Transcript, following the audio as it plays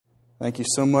Thank you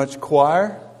so much,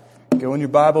 choir. Go in your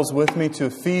Bibles with me to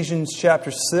Ephesians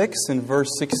chapter 6 and verse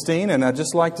 16. And I'd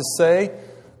just like to say,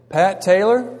 Pat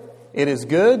Taylor, it is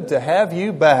good to have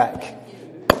you back.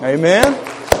 Amen.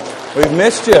 We've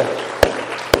missed you.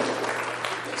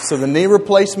 So the knee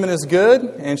replacement is good,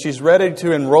 and she's ready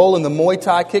to enroll in the Muay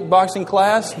Thai kickboxing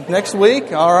class next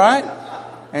week. All right.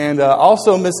 And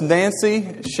also Miss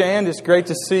Nancy Shand, it's great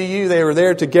to see you. They were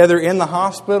there together in the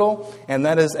hospital, and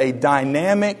that is a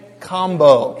dynamic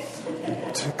combo.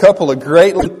 A couple of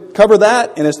great... Cover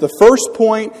that, and it's the first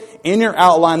point in your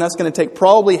outline. That's going to take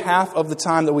probably half of the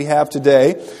time that we have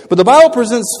today. But the Bible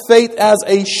presents faith as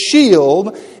a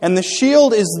shield, and the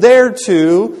shield is there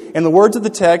to, in the words of the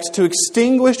text, to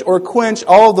extinguish or quench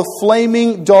all the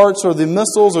flaming darts or the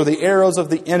missiles or the arrows of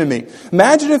the enemy.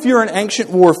 Imagine if you're in ancient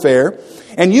warfare,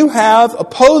 and you have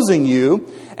opposing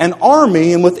you an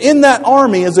army, and within that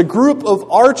army is a group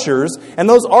of archers, and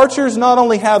those archers not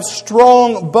only have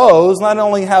strong bows, not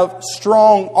only have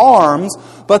strong arms,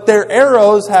 but their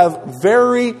arrows have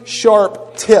very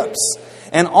sharp tips.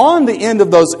 And on the end of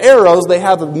those arrows, they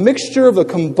have a mixture of a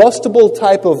combustible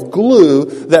type of glue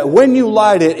that when you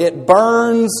light it, it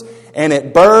burns, and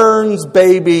it burns,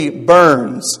 baby,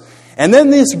 burns. And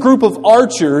then this group of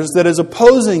archers that is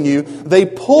opposing you, they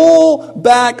pull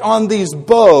back on these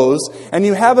bows, and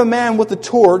you have a man with a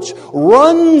torch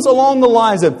runs along the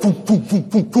lines of boom, boom, boom,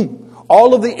 boom, boom.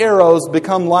 All of the arrows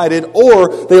become lighted,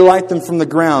 or they light them from the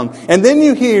ground. And then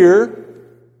you hear,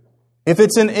 if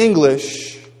it's in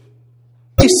English,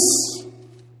 peace.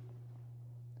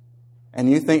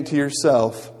 And you think to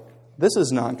yourself, this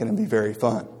is not going to be very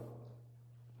fun.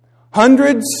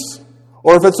 Hundreds,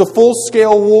 or if it's a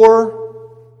full-scale war,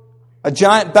 a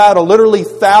giant battle, literally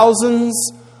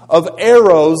thousands of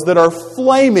arrows that are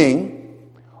flaming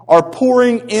are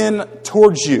pouring in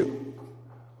towards you.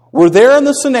 We're there in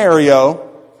the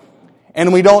scenario,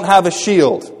 and we don't have a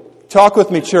shield. Talk with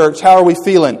me, church. How are we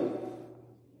feeling?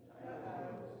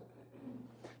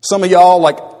 Some of y'all,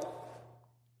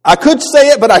 I could say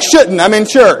it, but I shouldn't. I'm in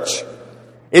church.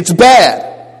 It's bad.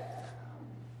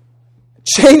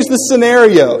 Change the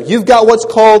scenario. You've got what's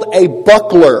called a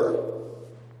buckler.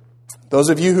 Those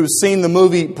of you who've seen the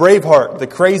movie Braveheart, the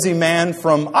crazy man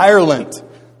from Ireland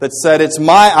that said, "It's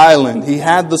my island." He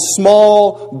had the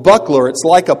small buckler. It's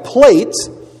like a plate,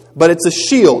 but it's a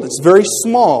shield. It's very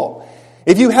small.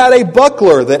 If you had a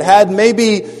buckler that had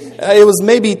maybe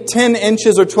 10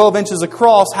 inches or 12 inches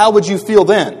across, how would you feel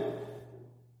then?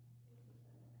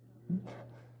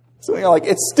 So you're like,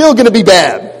 it's still going to be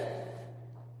bad.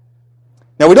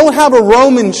 Now, we don't have a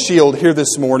Roman shield here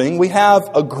this morning. We have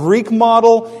a Greek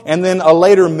model and then a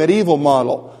later medieval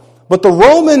model. But the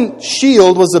Roman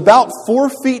shield was about 4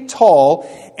 feet tall,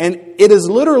 and it is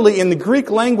literally, in the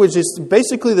Greek language, it's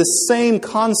basically the same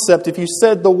concept if you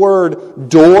said the word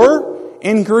door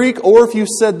in Greek, or if you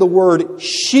said the word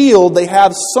shield, they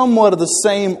have somewhat of the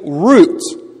same root.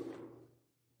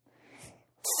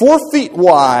 4 feet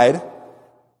wide,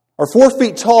 or 4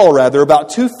 feet tall rather, about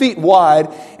 2 feet wide.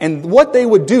 And what they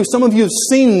would do, some of you have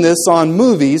seen this on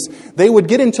movies, they would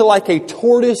get into like a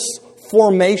tortoise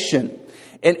formation.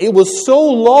 And it was so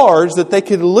large that they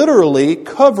could literally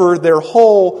cover their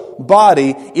whole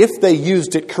body if they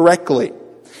used it correctly.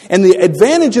 And the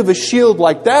advantage of a shield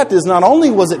like that is not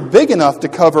only was it big enough to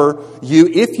cover you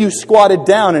if you squatted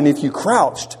down and if you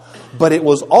crouched, but it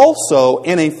was also,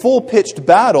 in a full-pitched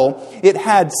battle, it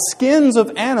had skins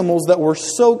of animals that were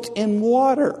soaked in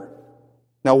water.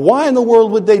 Now, why in the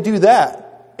world would they do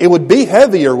that? It would be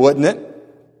heavier, wouldn't it?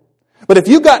 But if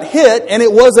you got hit, and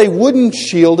it was a wooden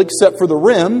shield except for the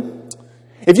rim,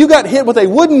 if you got hit with a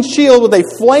wooden shield with a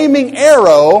flaming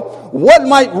arrow, what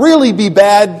might really be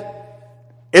bad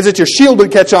is that your shield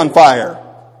would catch on fire.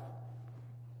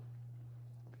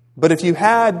 But if you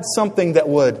had something that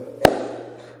would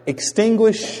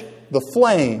extinguish the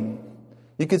flame,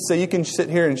 you could say, you can sit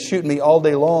here and shoot me all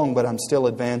day long, but I'm still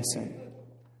advancing.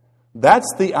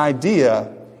 That's the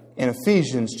idea in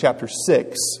Ephesians chapter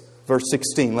 6, verse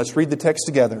 16. Let's read the text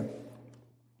together.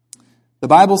 The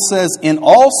Bible says, in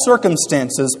all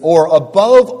circumstances, or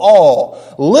above all,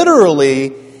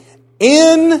 literally,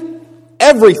 in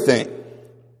everything.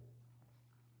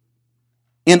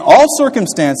 In all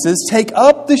circumstances, take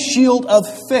up the shield of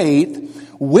faith,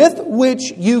 with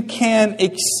which you can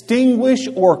extinguish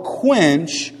or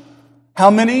quench, how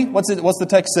many? What's the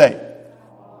text say?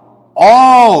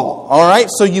 All. All right,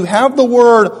 so you have the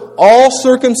word all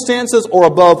circumstances or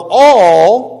above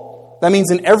all. That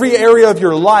means in every area of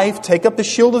your life, take up the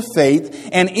shield of faith.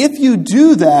 And if you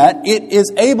do that, it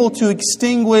is able to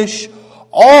extinguish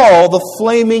all the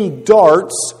flaming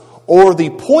darts or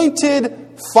the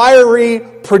pointed fiery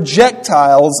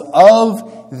projectiles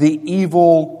of the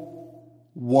evil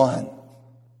one.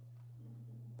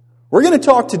 We're going to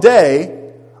talk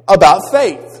today about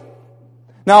faith.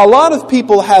 Now, a lot of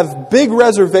people have big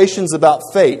reservations about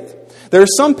faith. There are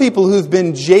some people who've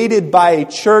been jaded by a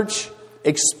church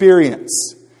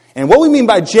experience. And what we mean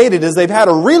by jaded is they've had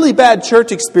a really bad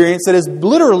church experience that has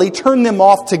literally turned them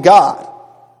off to God.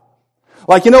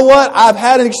 Like, you know what? I've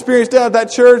had an experience down at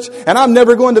that church, and I'm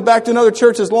never going back to another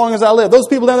church as long as I live. Those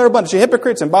people down there are a bunch of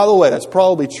hypocrites. And by the way, that's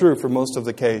probably true for most of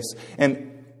the case.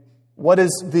 And what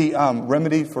is the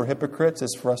remedy for hypocrites?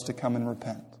 Is for us to come and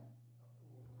repent.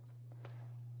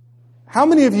 How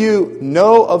many of you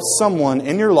know of someone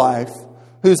in your life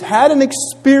who's had an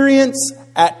experience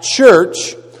at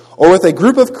church or with a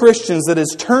group of Christians that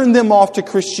has turned them off to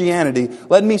Christianity?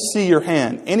 Let me see your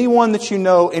hand. Anyone that you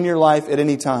know in your life at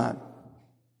any time?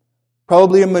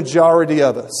 Probably a majority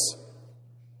of us.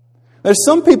 There's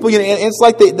some people, it's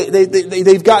like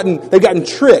they've gotten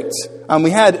tricked.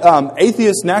 We had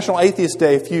National Atheist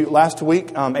Day last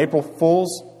week, April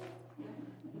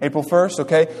 1st,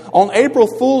 okay? On April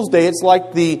Fool's Day, it's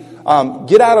like the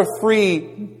get out of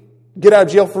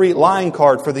jail free lying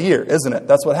card for the year, isn't it?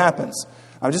 That's what happens.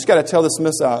 I've just got to tell this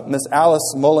Miss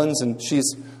Alice Mullins, and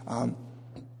she's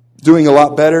doing a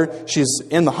lot better. She's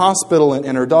in the hospital,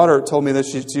 and her daughter told me that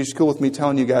she's cool with me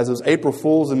telling you guys it was April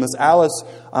Fool's, and Miss Alice,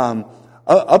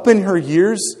 up in her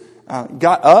years,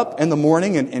 got up in the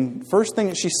morning, and first thing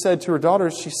that she said to her daughter,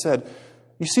 she said,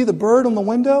 "You see the bird on the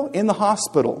window? In the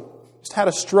hospital. Just had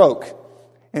a stroke."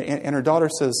 And her daughter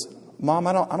says, "Mom,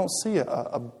 I don't see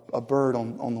a bird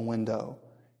on the window."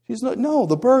 She's like, "No,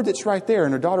 the bird that's right there."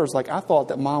 And her daughter's like, "I thought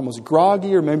that Mom was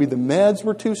groggy, or maybe the meds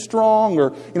were too strong,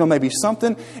 or maybe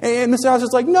something." And Miss Alice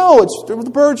is like, "No, the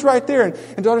bird's right there."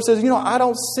 And daughter says, "I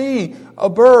don't see a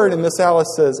bird." And Miss Alice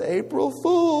says, "April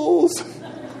Fools."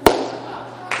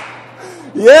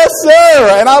 Yes,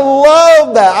 sir. And I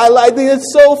love that. I think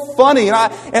it's so funny.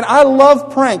 And I love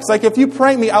pranks. Like, if you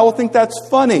prank me, I will think that's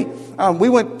funny. We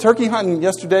went turkey hunting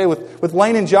yesterday with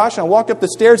Lane and Josh, and I walked up the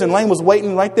stairs, and Lane was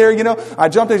waiting right there, I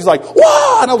jumped in, he's like,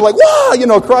 "Wah!" And I was like,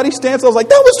 "Wah!" Karate stance. I was like,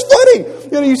 "That was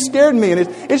funny." You scared me. And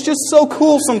it's just so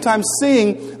cool sometimes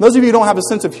seeing, those of you who don't have a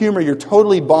sense of humor, you're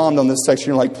totally bombed on this section.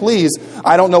 You're like, "Please,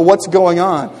 I don't know what's going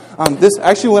on."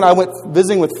 When I went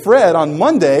visiting with Fred on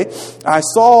Monday, I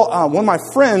saw one of my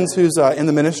friends who's in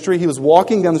the ministry. He was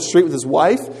walking down the street with his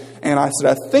wife, and I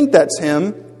said, "I think that's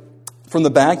him," from the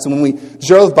back. So when we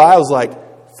drove by, I was like,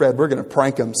 "Fred, we're going to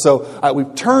prank him." So we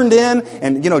turned in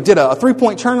and, did a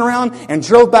 3-point turnaround and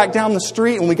drove back down the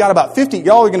street. And we got about 50.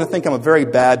 Y'all are going to think I'm a very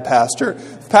bad pastor.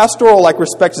 Pastoral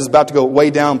respect is about to go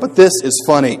way down, but this is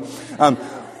funny.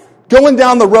 Going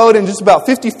down the road and just about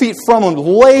 50 feet from him,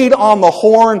 laid on the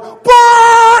horn,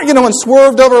 and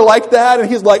swerved over like that. And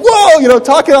he's like, "Whoa,"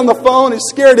 talking on the phone. It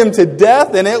scared him to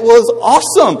death, and it was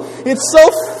awesome. It's so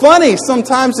funny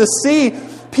sometimes to see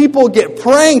people get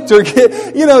pranked or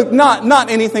get,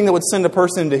 not anything that would send a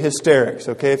person into hysterics,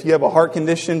 okay? If you have a heart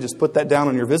condition, just put that down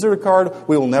on your visitor card.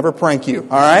 We will never prank you,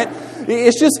 all right?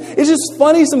 It's just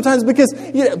funny sometimes because,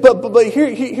 but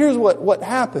here's what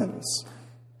happens.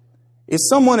 If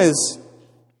someone is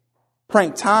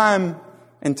pranked time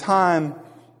and time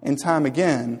and time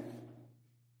again,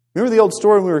 remember the old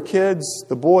story when we were kids?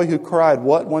 The boy who cried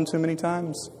what one too many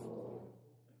times?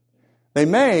 They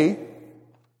may,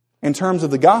 in terms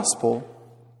of the gospel,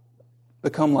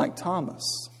 become like Thomas.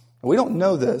 We don't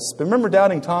know this, but remember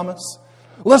doubting Thomas?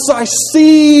 "Unless I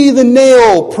see the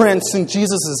nail prints in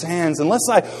Jesus' hands, unless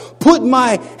I put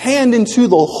my hand into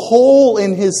the hole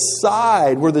in His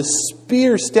side where the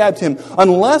spear stabbed Him,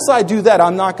 unless I do that,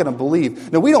 I'm not going to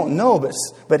believe." Now, we don't know this,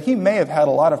 but he may have had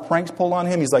a lot of pranks pulled on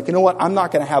him. He's like, "You know what? I'm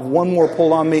not going to have one more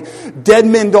pulled on me. Dead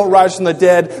men don't rise from the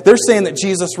dead. They're saying that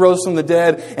Jesus rose from the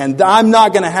dead, and I'm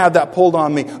not going to have that pulled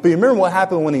on me." But you remember what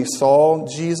happened when he saw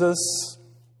Jesus?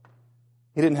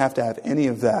 He didn't have to have any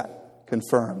of that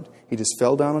confirmed. He just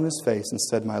fell down on his face and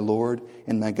said, "My Lord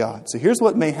and my God." So here's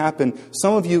what may happen.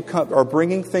 Some of you are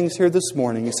bringing things here this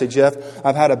morning. You say, "Jeff,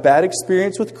 I've had a bad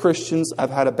experience with Christians.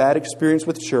 I've had a bad experience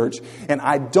with church. And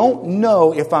I don't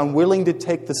know if I'm willing to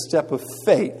take the step of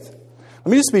faith."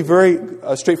 Let me just be very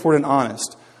straightforward and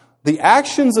honest. The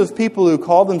actions of people who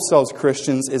call themselves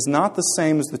Christians is not the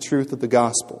same as the truth of the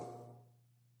gospel.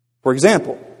 For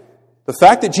example, the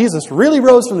fact that Jesus really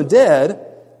rose from the dead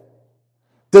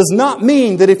does not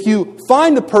mean that if you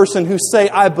find a person who say,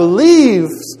 "I believe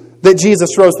that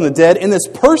Jesus rose from the dead," and this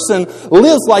person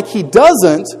lives like he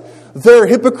doesn't, their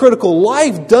hypocritical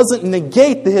life doesn't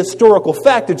negate the historical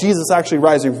fact of Jesus actually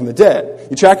rising from the dead.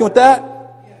 You tracking with that?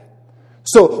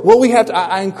 So what we have to,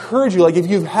 I encourage you, like if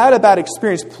you've had a bad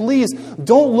experience, please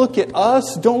don't look at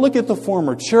us. Don't look at the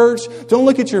former church. Don't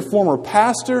look at your former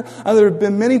pastor. There have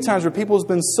been many times where people have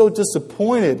been so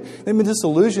disappointed. They've been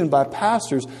disillusioned by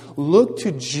pastors. Look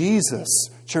to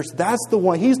Jesus. Church, that's the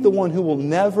one. He's the one who will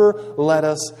never let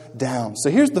us down.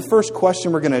 So here's the first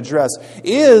question we're going to address.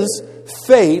 Is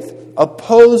faith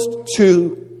opposed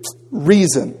to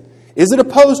reason? Is it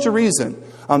opposed to reason?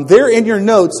 There in your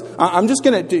notes, I'm just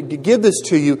going to give this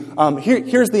to you.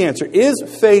 Here's the answer. Is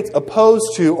faith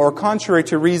opposed to or contrary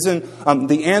to reason?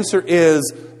 The answer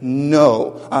is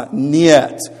no.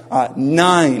 Niet.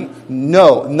 Nein.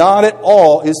 No. Not at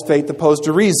all is faith opposed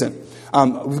to reason.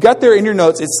 We've got there in your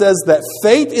notes, it says that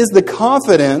faith is the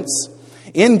confidence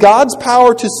in God's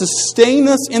power to sustain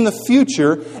us in the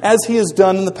future as He has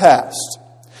done in the past.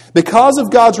 Because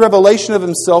of God's revelation of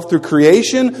Himself through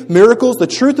creation, miracles, the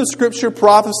truth of Scripture,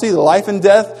 prophecy, the life and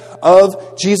death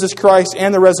of Jesus Christ,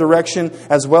 and the resurrection,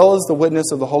 as well as the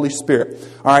witness of the Holy Spirit.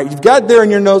 All right, you've got there in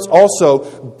your notes also,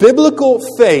 biblical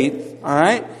faith, all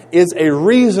right, is a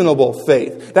reasonable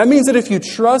faith. That means that if you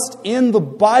trust in the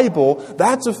Bible,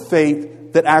 that's a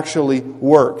faith that actually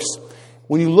works.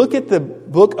 When you look at the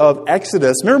book of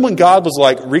Exodus, remember when God was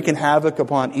like wreaking havoc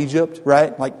upon Egypt,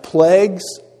 right? Like plagues.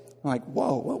 Like,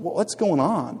 whoa, what's going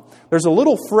on? There's a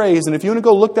little phrase, and if you want to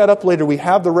go look that up later, we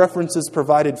have the references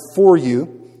provided for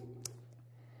you.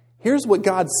 Here's what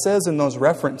God says in those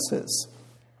references.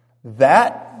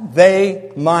 That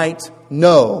they might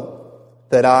know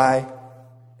that I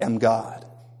am God.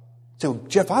 So,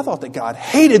 Jeff, I thought that God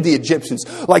hated the Egyptians.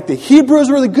 Like the Hebrews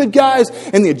were the good guys,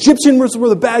 and the Egyptians were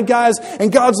the bad guys,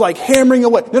 and God's like hammering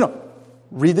away. No.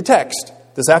 Read the text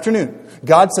this afternoon.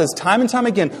 God says time and time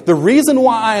again, the reason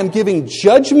why I am giving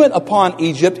judgment upon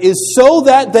Egypt is so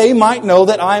that they might know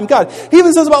that I am God. He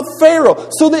even says about Pharaoh,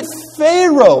 so that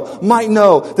Pharaoh might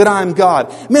know that I am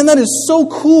God. Man, that is so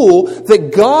cool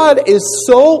that God is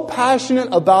so passionate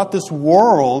about this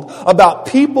world, about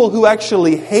people who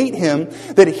actually hate Him,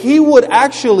 that He would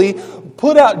actually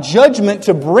put out judgment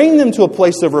to bring them to a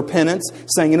place of repentance,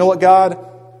 saying, you know what, God?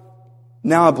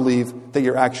 Now I believe that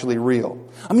you're actually real.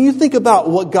 I mean, you think about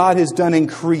what God has done in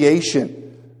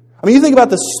creation. I mean, you think about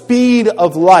the speed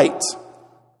of light.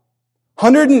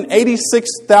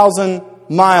 186,000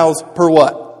 miles per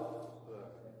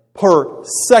what? Per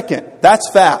second. That's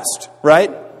fast,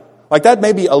 right? Like that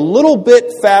may be a little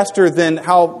bit faster than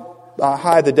how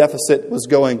high the deficit was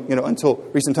going, until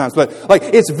recent times. But like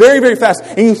it's very, very fast.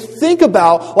 And you think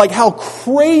about like how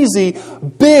crazy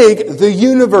big the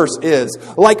universe is.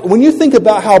 Like when you think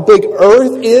about how big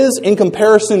Earth is in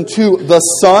comparison to the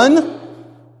sun,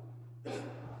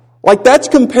 like that's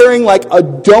comparing like a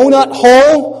donut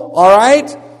hole, all right,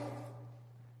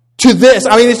 to this.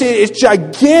 I mean, it's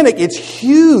gigantic. It's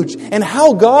huge. And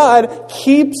how God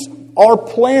keeps our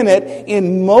planet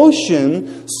in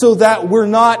motion so that we're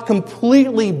not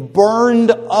completely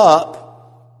burned up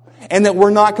and that we're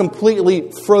not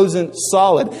completely frozen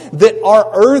solid. That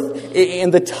our earth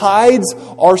and the tides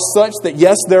are such that,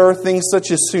 yes, there are things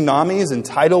such as tsunamis and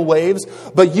tidal waves,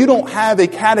 but you don't have a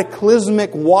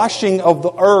cataclysmic washing of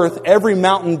the earth, every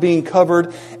mountain being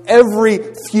covered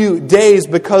every few days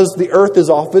because the earth is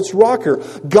off its rocker.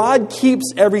 God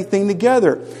keeps everything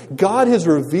together. God has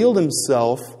revealed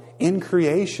Himself in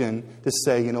creation to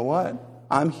say, you know what?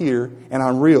 I'm here and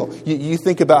I'm real. You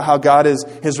think about how God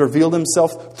has revealed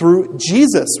Himself through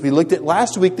Jesus. We looked at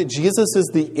last week that Jesus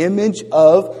is the image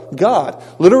of God.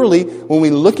 Literally, when we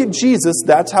look at Jesus,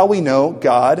 that's how we know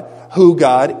God, who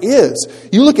God is.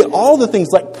 You look at all the things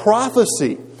like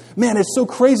prophecy. Man, it's so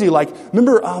crazy. Like,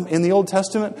 remember in the Old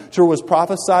Testament, it was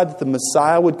prophesied that the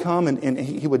Messiah would come and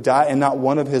He would die and not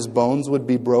one of His bones would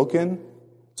be broken.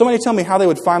 Somebody tell me how they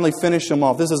would finally finish Him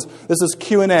off. This is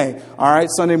Q&A, all right,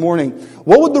 Sunday morning.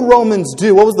 What would the Romans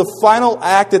do? What was the final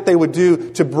act that they would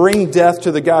do to bring death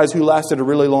to the guys who lasted a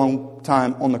really long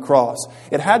time on the cross?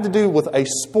 It had to do with a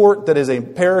sport that is a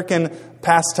American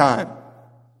pastime.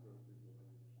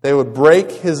 They would break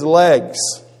his legs.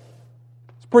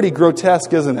 It's pretty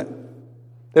grotesque, isn't it?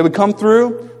 They would come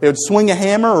through, they would swing a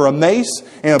hammer or a mace,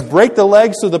 and it would break the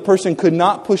legs so the person could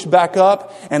not push back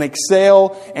up and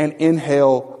exhale and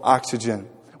inhale oxygen.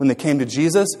 When they came to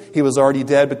Jesus, He was already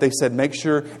dead, but they said, make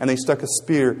sure, and they stuck a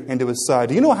spear into His side.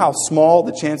 Do you know how small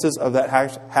the chances of that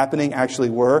happening actually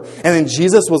were? And then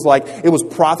Jesus was like, it was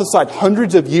prophesied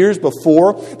hundreds of years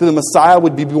before that the Messiah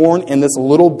would be born in this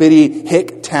little bitty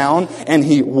hick town, and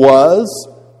He was.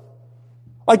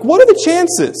 Like, what are the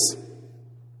chances?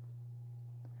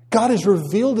 God has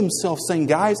revealed Himself saying,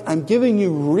 guys, I'm giving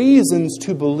you reasons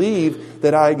to believe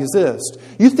that I exist.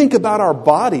 You think about our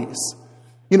bodies.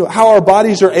 how our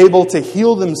bodies are able to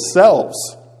heal themselves.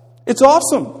 It's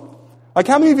awesome. Like,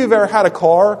 how many of you have ever had a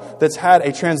car that's had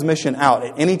a transmission out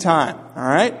at any time, all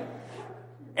right?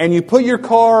 And you put your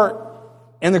car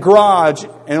in the garage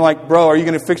and you're like, bro, are you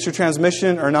going to fix your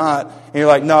transmission or not? And you're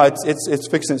like, no, it's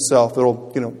fixing itself.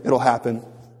 It'll happen.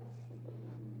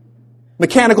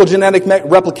 Mechanical genetic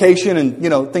replication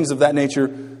and, things of that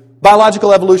nature.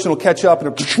 Biological evolution will catch up and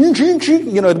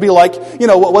it'll be like,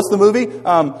 what's the movie?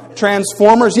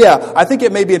 Transformers? Yeah, I think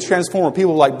it may be a Transformer.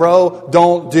 People are like, bro,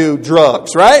 don't do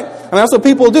drugs, right? I mean, that's what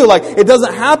people do. Like, it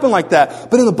doesn't happen like that.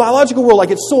 But in the biological world,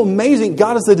 like, it's so amazing.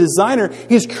 God is the designer.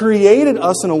 He's created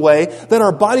us in a way that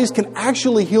our bodies can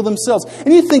actually heal themselves.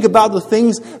 And you think about the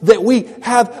things that we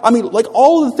have, like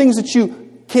all of the things that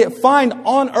you can't find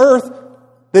on earth,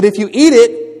 that if you eat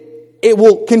it, it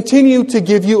will continue to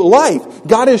give you life.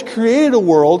 God has created a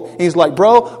world, and He's like,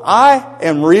 bro, I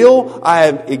am real, I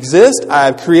exist, I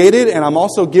have created, and I'm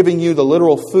also giving you the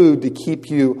literal food to keep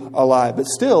you alive. But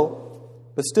still,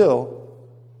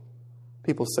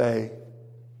 people say,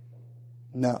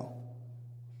 no.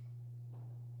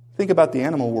 Think about the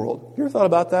animal world. You ever thought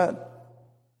about that?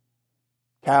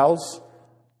 Cows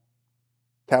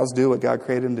do what God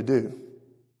created them to do.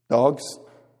 Dogs,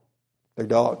 they're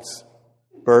dogs.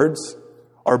 Birds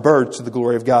are birds to the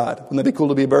glory of God. Wouldn't that be cool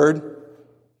to be a bird?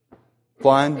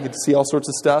 Flying, you get to see all sorts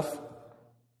of stuff.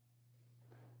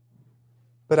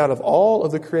 But out of all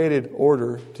of the created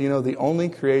order, do you know the only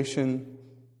creation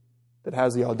that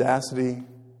has the audacity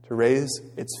to raise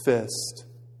its fist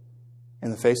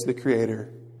in the face of the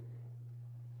Creator,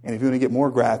 and if you want to get more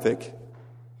graphic,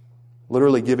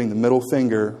 literally giving the middle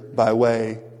finger by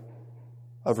way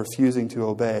of refusing to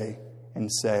obey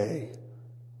and say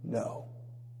no?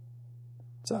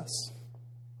 It's us.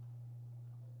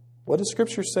 What does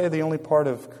Scripture say the only part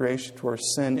of creation where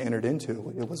sin entered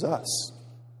into? It was us.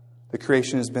 The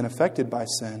creation has been affected by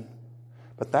sin.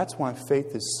 But that's why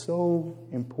faith is so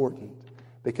important.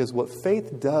 Because what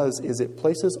faith does is it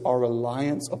places our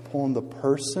reliance upon the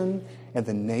person and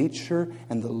the nature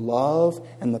and the love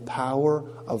and the power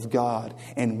of God.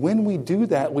 And when we do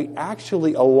that, we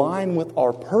actually align with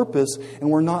our purpose,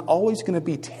 and we're not always going to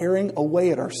be tearing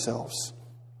away at ourselves.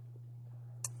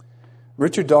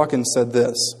 Richard Dawkins said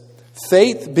this: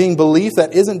 faith, being belief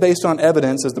that isn't based on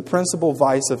evidence, is the principal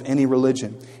vice of any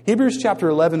religion. Hebrews chapter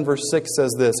 11, verse 6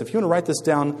 says this. If you want to write this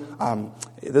down,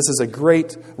 this is a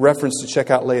great reference to check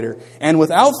out later. And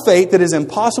without faith it is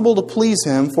impossible to please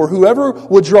Him, for whoever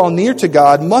would draw near to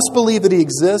God must believe that He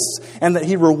exists and that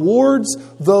He rewards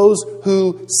those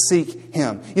who seek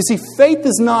Him. You see, faith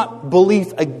is not belief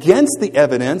against the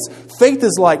evidence. Faith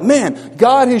is like, man,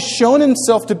 God has shown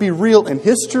Himself to be real in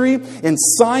history, in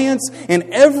science,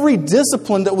 in every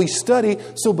discipline that we study.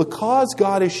 So because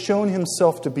God has shown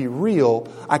Himself to be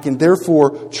real, I can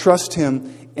therefore trust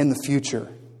Him in the future.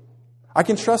 I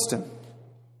can trust Him.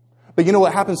 But you know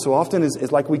what happens so often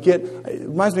is like it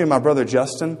reminds me of my brother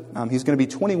Justin. He's going to be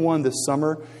 21 this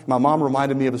summer. My mom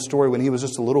reminded me of a story when he was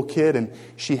just a little kid, and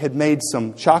she had made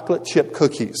some chocolate chip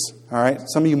cookies. All right,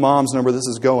 some of you moms know where this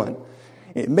is going.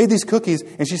 It made these cookies,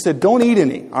 and she said, don't eat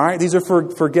any. All right, these are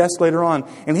for guests later on.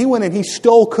 And he went and he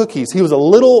stole cookies. He was a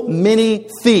little mini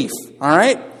thief. All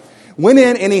right, went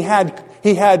in and he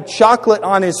had chocolate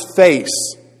on his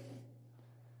face.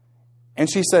 And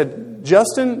she said,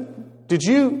 Justin, did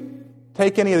you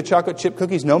take any of the chocolate chip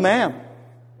cookies? No, ma'am.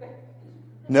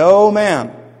 No,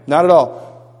 ma'am. Not at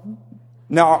all.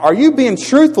 Now, are you being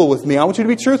truthful with me? I want you to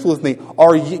be truthful with me.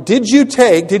 Did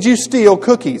you steal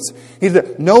cookies? He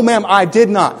said, no, ma'am, I did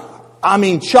not. I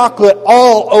mean, chocolate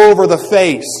all over the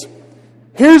face.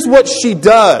 Here's what she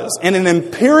does. In an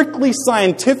empirically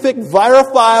scientific,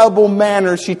 verifiable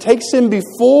manner, she takes him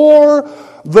before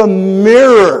the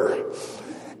mirror.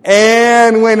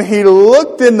 And when he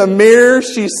looked in the mirror,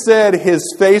 she said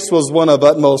his face was one of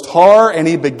utmost horror, and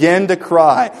he began to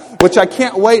cry, which I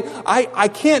can't wait. I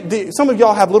can't do. Some of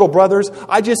y'all have little brothers.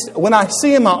 When I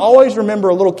see him, I always remember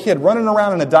a little kid running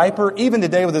around in a diaper, even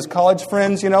today with his college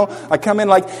friends, I come in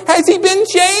like, has he been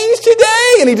changed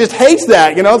today? And he just hates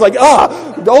that, It's like,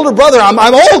 the older brother, I'm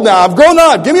old now. I've grown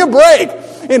up. Give me a break.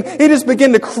 And he just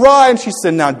began to cry, and she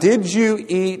said, now, did you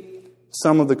eat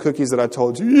some of the cookies that I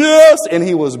told you? Yes! And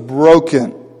he was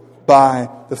broken by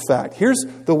the fact. Here's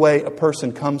the way a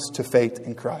person comes to faith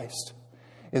in Christ.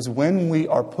 Is when we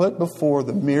are put before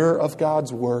the mirror of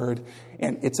God's Word,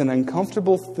 and it's an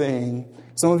uncomfortable thing.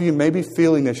 Some of you may be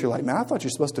feeling this. You're like, man, I thought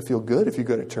you're supposed to feel good if you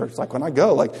go to church. Like when I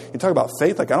go, you talk about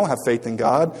faith, I don't have faith in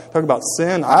God. Talk about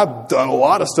sin, I've done a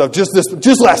lot of stuff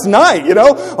just last night,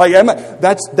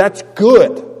 That's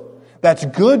good. That's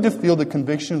good to feel the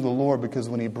conviction of the Lord, because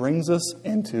when He brings us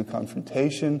into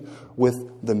confrontation with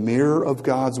the mirror of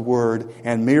God's Word,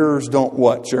 and mirrors don't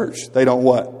what, church? They don't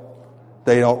what?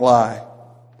 They don't lie.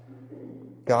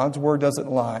 God's Word doesn't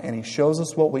lie, and He shows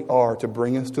us what we are to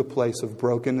bring us to a place of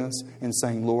brokenness and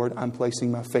saying, Lord, I'm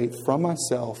placing my faith from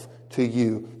myself to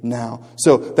You now.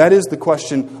 So that is the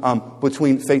question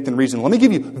between faith and reason. Let me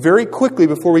give you very quickly,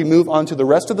 before we move on to the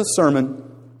rest of the sermon,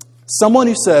 someone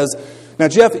who says, now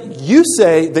Jeff, you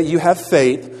say that you have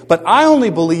faith, but I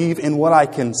only believe in what I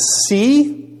can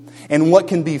see and what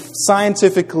can be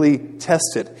scientifically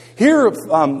tested. Here,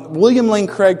 William Lane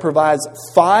Craig provides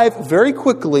 5, very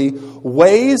quickly,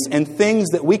 ways and things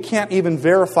that we can't even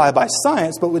verify by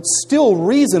science, but it's still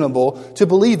reasonable to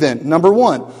believe in. Number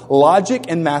 1, logic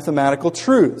and mathematical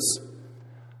truths.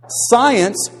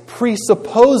 Science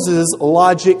presupposes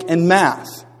logic and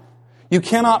math. You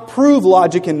cannot prove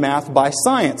logic and math by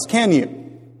science, can you?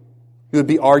 You would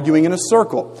be arguing in a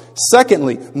circle.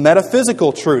 Secondly,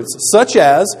 metaphysical truths, such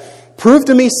as, prove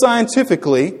to me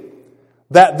scientifically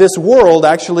that this world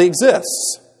actually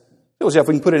exists. Well, Jeff,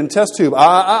 we can put it in a test tube.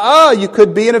 You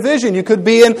could be in a vision. You could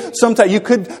be in some type.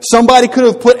 Somebody could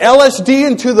have put LSD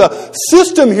into the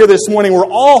system here this morning. We're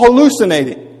all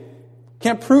hallucinating.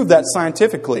 Can't prove that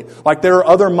scientifically. Like there are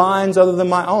other minds other than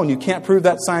my own. You can't prove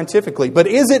that scientifically. But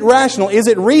is it rational? Is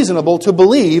it reasonable to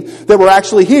believe that we're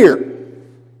actually here?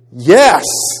 Yes.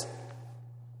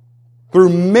 Through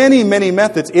many, many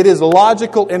methods, it is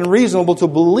logical and reasonable to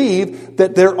believe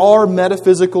that there are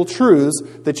metaphysical truths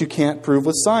that you can't prove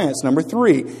with science. Number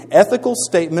 3, ethical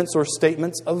statements or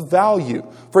statements of value.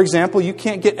 For example, you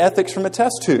can't get ethics from a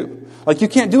test tube. Like you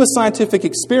can't do a scientific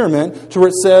experiment to where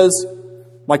it says,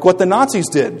 like what the Nazis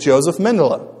did, Joseph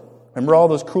Mengele. Remember all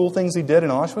those cruel things he did in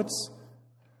Auschwitz?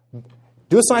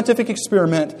 Do a scientific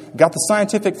experiment, got the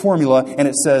scientific formula, and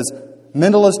it says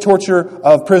Mengele's torture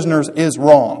of prisoners is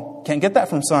wrong. Can't get that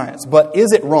from science. But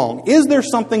is it wrong? Is there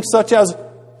something such as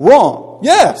wrong?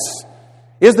 Yes.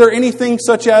 Is there anything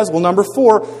such as, well, number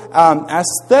 4,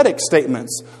 aesthetic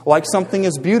statements, like something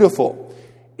is beautiful.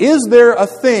 Is there a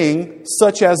thing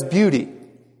such as beauty?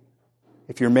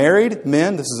 If you're married,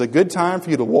 men, this is a good time for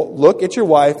you to look at your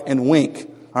wife and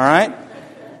wink. All right?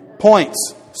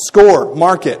 Points. Score.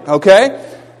 Mark it. Okay?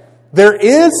 There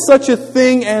is such a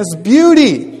thing as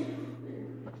beauty.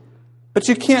 But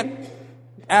you can't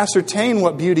ascertain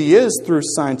what beauty is through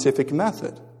scientific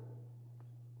method.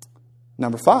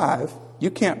 Number 5,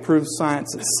 you can't prove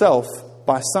science itself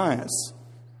by science.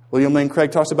 William Lane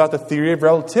Craig talks about the theory of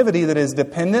relativity that is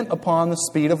dependent upon the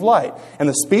speed of light. And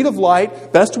the speed of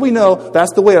light, best we know,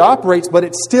 that's the way it operates, but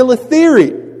it's still a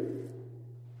theory.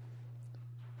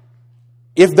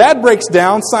 If that breaks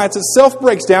down, science itself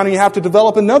breaks down, and you have to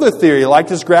develop another theory, like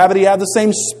does gravity have the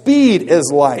same speed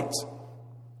as light?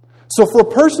 So for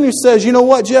a person who says, you know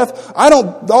what, Jeff,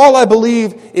 all I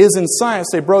believe is in science,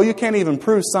 say, bro, you can't even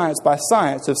prove science by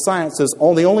science if science is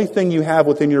the only thing you have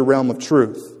within your realm of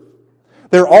truth.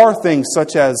 There are things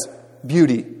such as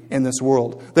beauty in this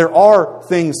world. There are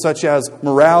things such as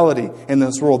morality in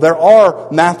this world. There are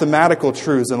mathematical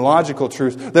truths and logical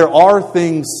truths. There are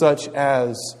things such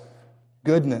as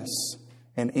goodness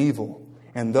and evil.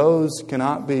 And those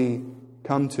cannot be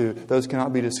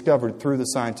discovered through the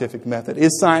scientific method.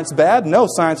 Is science bad? No,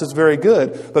 science is very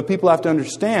good. But people have to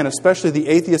understand, especially the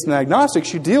atheists and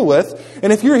agnostics you deal with.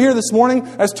 And if you're here this morning,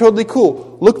 that's totally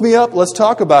cool. Look me up. Let's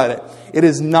talk about it. It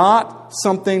is not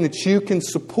something that you can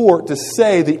support to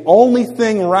say the only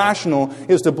thing rational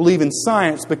is to believe in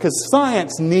science, because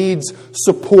science needs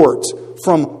support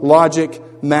from logic,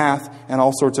 math, and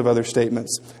all sorts of other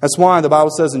statements. That's why the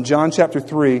Bible says in John chapter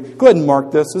 3, go ahead and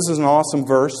mark this. This is an awesome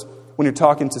verse when you're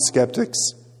talking to skeptics.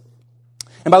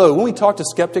 And by the way, when we talk to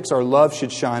skeptics, our love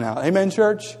should shine out. Amen,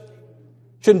 church?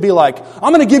 Shouldn't be like,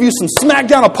 I'm going to give you some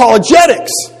smackdown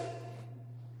apologetics.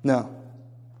 No.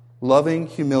 Loving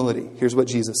humility. Here's what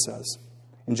Jesus says.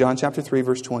 In John chapter 3,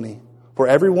 verse 20. For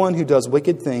everyone who does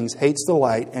wicked things hates the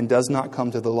light and does not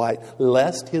come to the light,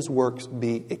 lest his works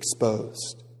be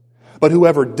exposed. But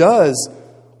whoever does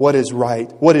what is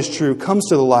right, what is true, comes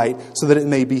to the light so that it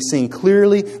may be seen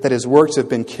clearly that his works have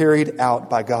been carried out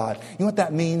by God. You know what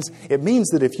that means? It means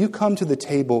that if you come to the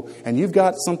table and you've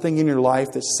got something in your life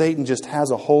that Satan just has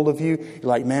a hold of you, you're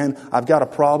like, man, I've got a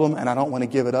problem and I don't want to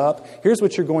give it up. Here's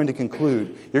what you're going to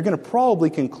conclude. You're going to probably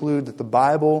conclude that the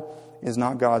Bible is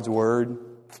not God's Word.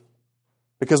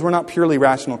 Because we're not purely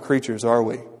rational creatures, are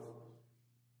we?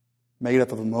 Made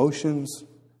up of emotions,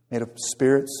 made up of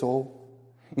spirit, soul.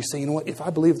 You say, you know what, if I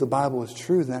believe the Bible is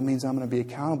true, then that means I'm going to be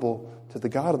accountable to the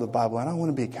God of the Bible. I don't want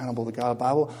to be accountable to the God of the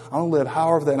Bible. I don't live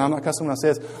however, and I'm not cussing when I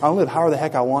say this, I don't live however the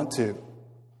heck I want to.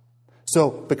 So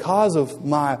because of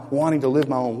my wanting to live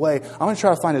my own way, I'm going to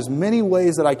try to find as many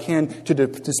ways that I can to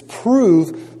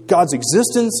disprove God's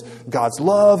existence, God's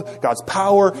love, God's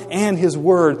power, and His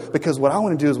Word, because what I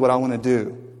want to do is what I want to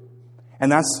do.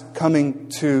 And that's coming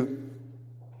to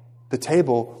the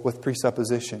table with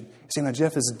presupposition. You say, now,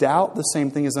 Jeff, is doubt the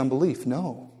same thing as unbelief?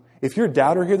 No. If you're a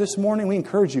doubter here this morning, we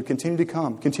encourage you, continue to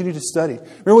come, continue to study.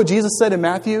 Remember what Jesus said in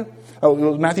Matthew?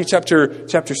 Matthew chapter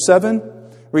 7,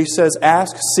 where He says,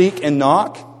 ask, seek, and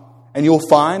knock, and you'll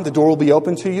find. The door will be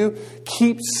open to you.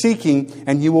 Keep seeking,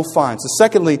 and you will find. So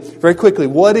secondly, very quickly,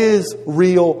 what is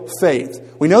real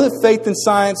faith? We know that faith and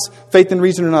science, faith and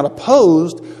reason are not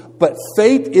opposed, but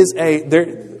faith is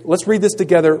let's read this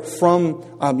together from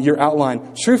your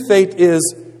outline. True faith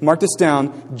is, mark this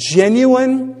down,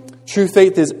 genuine. True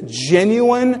faith is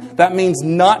genuine. That means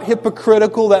not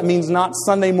hypocritical. That means not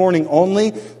Sunday morning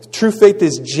only. True faith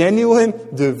is genuine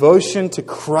devotion to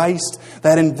Christ.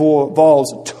 That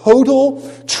involves total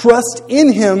trust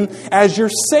in Him as your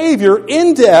Savior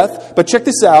in death. But check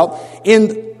this out.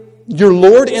 In your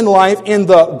Lord in life, in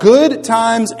the good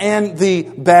times and the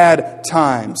bad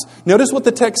times. Notice what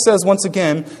the text says once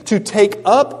again, to take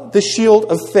up the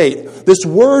shield of faith. This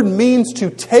word means to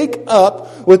take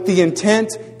up with the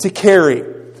intent to carry.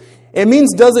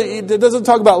 It doesn't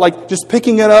talk about like just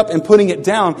picking it up and putting it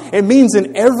down. It means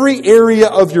in every area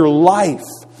of your life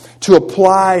to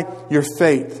apply your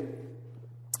faith.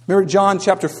 Remember John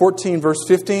chapter 14, verse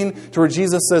 15, to where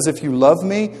Jesus says, if you love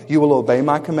me, you will obey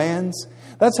my commands.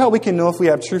 That's how we can know if we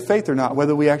have true faith or not,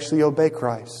 whether we actually obey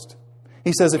Christ.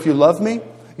 He says, if you love me,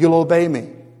 you'll obey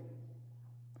me.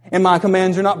 And my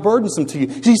commands are not burdensome to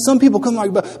you. See, some people come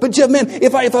like, but Jeff, man,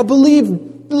 if I believe,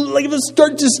 like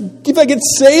if I get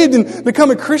saved and become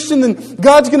a Christian, then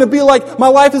God's going to be like, my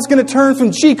life is going to turn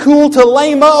from cool to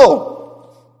lame-o.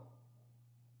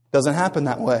 Doesn't happen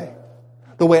that way.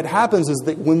 The way it happens is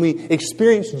that when we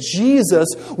experience Jesus,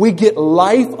 we get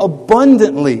life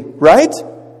abundantly, right?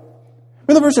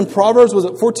 Remember the verse in Proverbs, was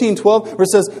it 14:12, where it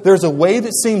says, there's a way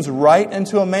that seems right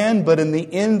unto a man, but in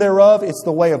the end thereof, it's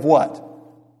the way of what?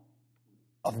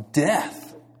 Of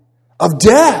death. Of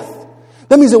death.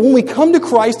 That means that when we come to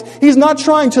Christ, He's not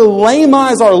trying to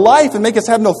lame-ize our life and make us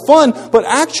have no fun, but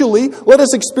actually let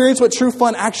us experience what true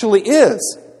fun actually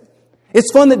is.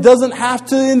 It's fun that doesn't have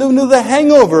to end into the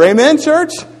hangover. Amen,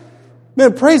 church?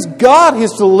 Man, praise God,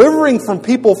 He's delivering from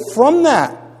people from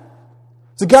that.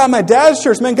 The guy at my dad's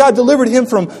church, man, God delivered him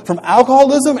from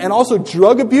alcoholism and also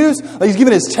drug abuse. Like he's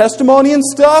giving his testimony and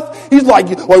stuff. He's like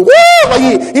woo!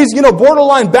 Like he's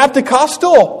borderline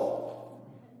Baptist-costal.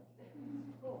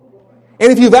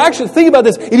 And if you've actually, think about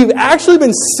this, if you've actually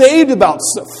been saved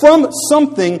from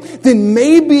something, then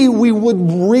maybe we would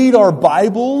read our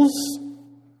Bibles,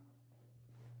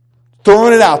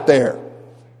 throwing it out there.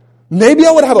 Maybe I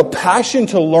would have a passion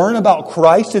to learn about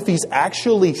Christ if He's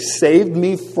actually saved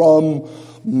me from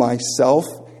myself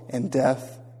and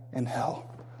death and hell.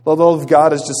 The love of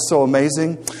God is just so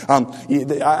amazing.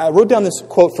 I wrote down this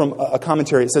quote from a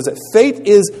commentary. It says that faith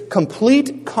is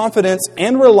complete confidence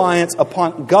and reliance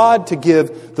upon God to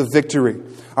give the victory.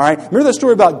 All right. Remember that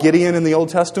story about Gideon in the Old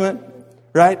Testament?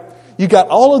 Right? You got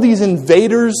all of these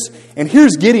invaders, and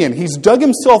here's Gideon. He's dug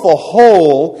himself a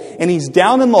hole, and he's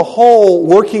down in the hole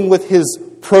working with his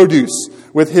produce,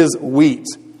 with his wheat.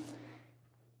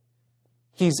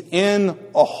 He's in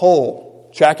a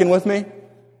hole. Tracking with me?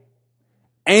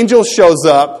 Angel shows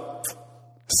up,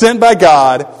 sent by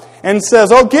God, and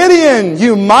says, "Oh, Gideon,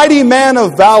 you mighty man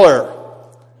of valor."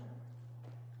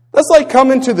 That's like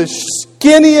coming to the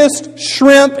skinniest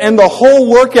shrimp in the whole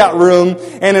workout room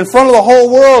and in front of the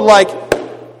whole world like,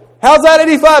 "How's that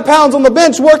 85 pounds on the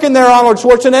bench working there, Arnold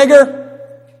Schwarzenegger?"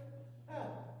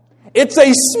 It's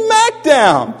a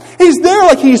smackdown. He's there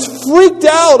like he's freaked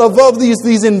out of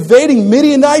these invading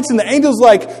Midianites, and the angel's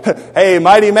like, "Hey,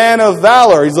 mighty man of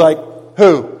valor." He's like,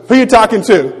 Who are you talking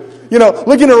to?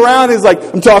 Looking around, he's like,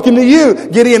 "I'm talking to you,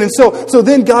 Gideon." And so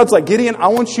then God's like, "Gideon, I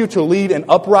want you to lead an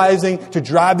uprising to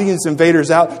drive these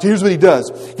invaders out." So here's what he does.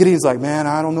 Gideon's like, "Man,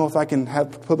 I don't know if I can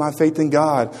put my faith in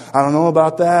God. I don't know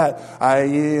about that. I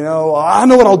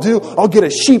know what I'll do. I'll get a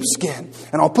sheepskin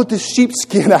and I'll put this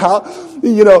sheepskin out,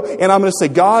 and I'm going to say,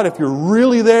 God, if you're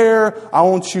really there, I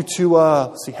want you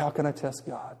to see, how can I test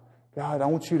God? God, I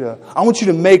want you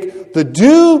to make the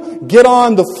dew get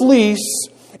on the fleece,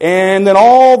 and then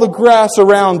all the grass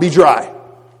around be dry."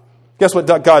 Guess what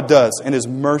God does? In His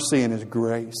mercy and His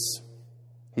grace,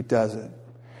 He does it.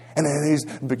 And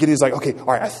then Gideon's like, "Okay, all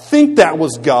right, I think that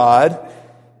was God."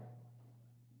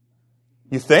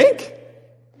 You think?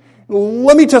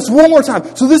 Let me test one more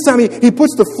time. So this time he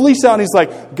puts the fleece out and he's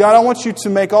like, "God, I want you to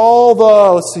make all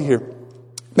the," let's see here,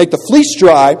 make the fleece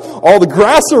dry, all the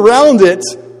grass around it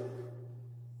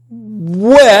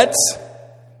wet,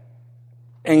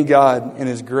 and God, in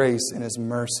His grace and His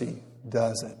mercy,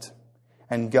 does it.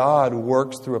 And God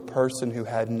works through a person who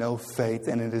had no faith,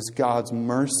 and it is God's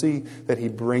mercy that He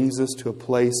brings us to a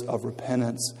place of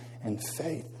repentance and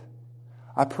faith.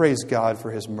 I praise God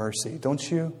for His mercy,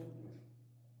 don't you?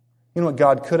 You know what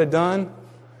God could have done?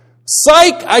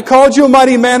 Psych! I called you a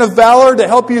mighty man of valor to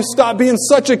help you stop being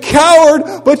such a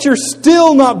coward, but you're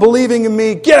still not believing in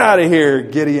me. Get out of here,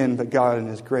 Gideon. But God in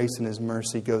His grace and His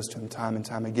mercy goes to him time and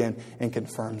time again and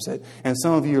confirms it. And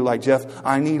some of you are like, Jeff,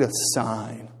 I need a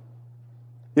sign.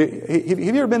 Have you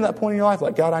ever been to that point in your life?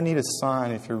 Like, God, I need a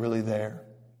sign if you're really there.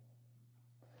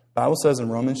 The Bible says in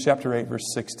Romans chapter 8,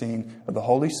 verse 16, that the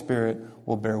Holy Spirit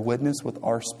will bear witness with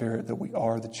our spirit that we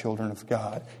are the children of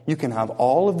God. You can have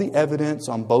all of the evidence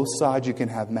on both sides. You can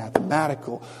have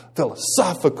mathematical,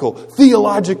 philosophical,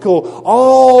 theological,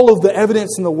 all of the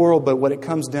evidence in the world. But what it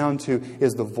comes down to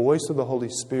is the voice of the Holy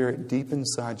Spirit deep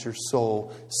inside your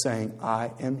soul saying,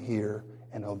 I am here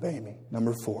and obey me.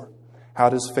 Number 4, how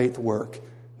does faith work?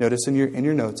 Notice in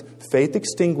your notes, faith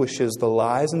extinguishes the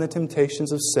lies and the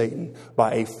temptations of Satan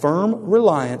by a firm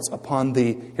reliance upon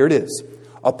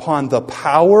upon the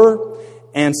power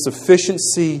and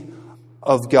sufficiency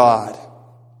of God.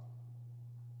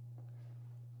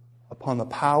 Upon the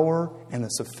power and the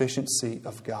sufficiency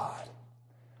of God.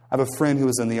 I have a friend who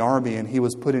was in the Army, and he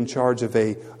was put in charge of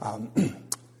there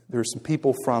were some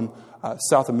people from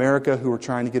South America who were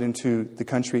trying to get into the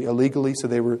country illegally, so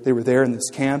they were there in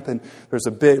this camp, and there's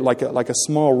a bit like a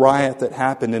small riot that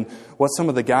happened. And what some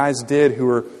of the guys did who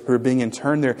were being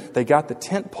interned there, they got the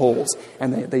tent poles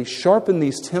and they sharpened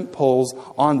these tent poles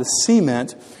on the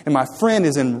cement. And my friend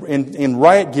is in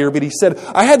riot gear, but he said,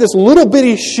 I had this little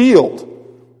bitty shield.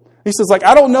 He says,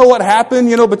 I don't know what happened,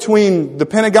 between the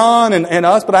Pentagon and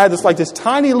us, but I had this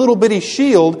tiny little bitty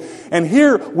shield. And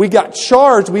here we got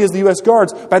charged, we as the U.S.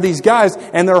 Guards, by these guys.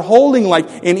 And they're holding,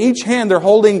 in each hand, they're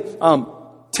holding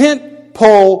tent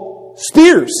pole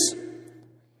spears.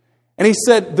 And he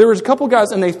said, there was a couple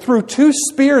guys, and they threw 2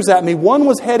 spears at me. One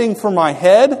was heading for my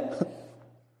head,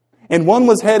 and one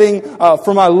was heading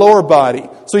for my lower body.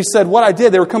 So he said, what I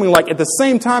did, they were coming at the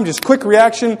same time, just quick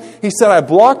reaction. He said, I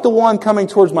blocked the one coming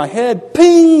towards my head,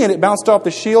 ping, and it bounced off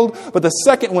the shield. But the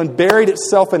second one buried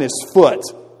itself in his foot.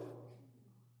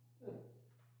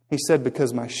 He said,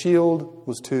 because my shield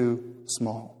was too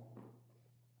small.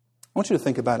 I want you to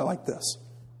think about it like this.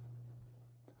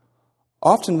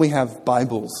 Often we have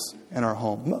Bibles in our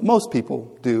home. Most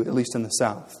people do, at least in the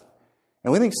South.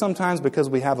 And we think sometimes because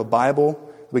we have a Bible,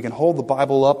 we can hold the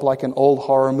Bible up like an old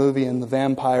horror movie and the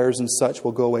vampires and such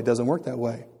will go away. It doesn't work that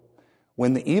way.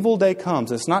 When the evil day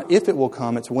comes, it's not if it will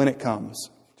come, it's when it comes.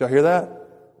 Did y'all hear that?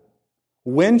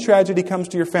 When tragedy comes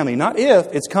to your family. Not if,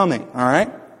 it's coming. All right?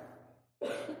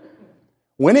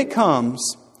 When it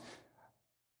comes,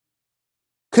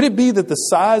 could it be that the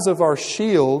size of our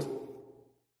shield,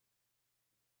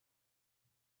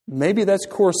 maybe that's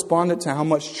correspondent to how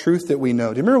much truth that we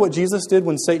know. Do you remember what Jesus did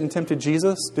when Satan tempted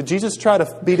Jesus? Did Jesus try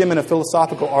to beat him in a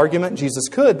philosophical argument? Jesus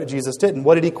could, but Jesus didn't.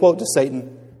 What did He quote to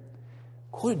Satan?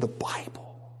 Quoted the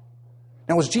Bible.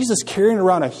 Now, was Jesus carrying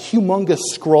around a humongous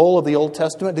scroll of the Old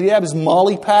Testament? Did He have his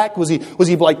Molly pack? Was he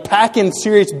packing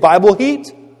serious Bible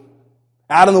heat?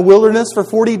 Out in the wilderness for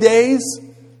 40 days?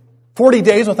 40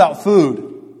 days without food.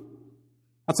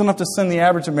 That's enough to send the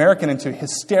average American into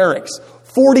hysterics.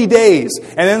 40 days.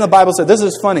 And then the Bible said, this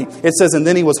is funny. It says, and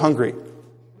then He was hungry.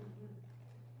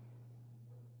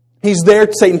 He's there.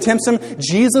 Satan tempts Him.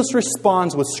 Jesus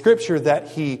responds with Scripture that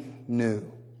He knew.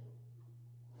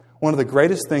 One of the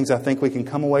greatest things I think we can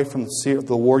come away from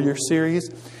the Warrior series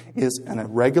is on a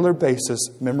regular basis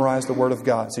memorize the Word of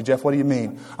God. Say, Jeff, what do you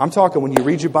mean? I'm talking when you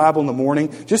read your Bible in the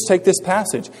morning, just take this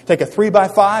passage. Take a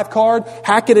 3x5 card,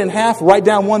 hack it in half, write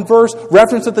down one verse,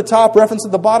 reference at the top, reference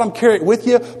at the bottom, carry it with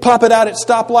you, pop it out at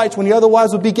stoplights when you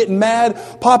otherwise would be getting mad,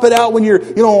 pop it out when you're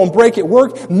on break at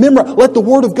work. Let the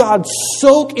Word of God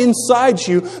soak inside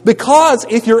you, because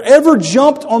if you're ever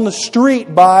jumped on the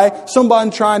street by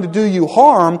somebody trying to do you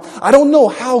harm, I don't know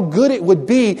how good it would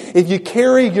be if you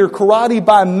carry your karate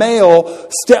by mail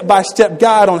step-by-step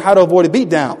guide on how to avoid a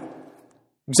beatdown.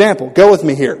 Example, go with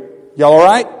me here. Y'all all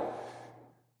right?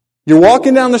 You're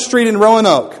walking down the street in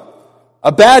Roanoke.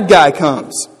 A bad guy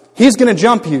comes. He's going to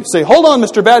jump you. Say, hold on,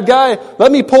 Mr. Bad Guy.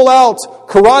 Let me pull out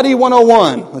Karate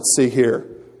 101. Let's see here.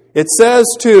 It says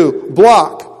to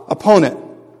block opponent.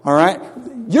 All right?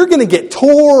 You're going to get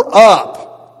tore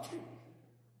up.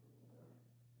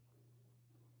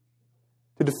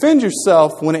 To defend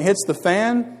yourself when it hits the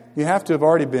fan, you have to have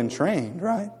already been trained,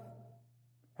 right?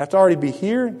 Have to already be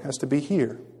here, it has to be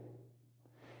here.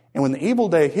 And when the evil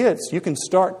day hits, you can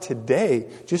start today.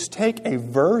 Just take a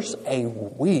verse a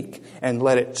week and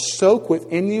let it soak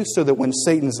within you so that when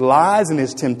Satan's lies and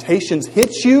his temptations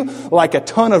hit you like a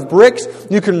ton of bricks,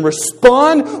 you can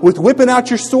respond with whipping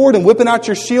out your sword and whipping out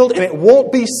your shield, and it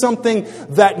won't be something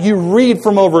that you read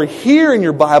from over here in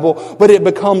your Bible, but it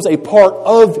becomes a part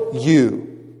of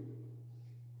you.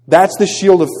 That's the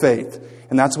shield of faith,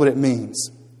 and that's what it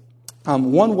means.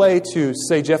 One way to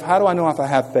say, Jeff, how do I know if I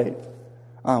have faith?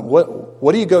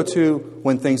 What do you go to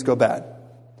when things go bad?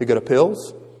 Do you go to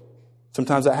pills?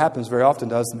 Sometimes that happens very often,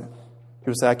 doesn't it?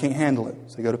 People say, I can't handle it,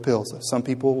 so they go to pills. Some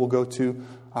people will go to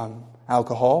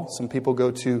alcohol. Some people go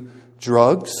to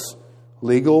drugs,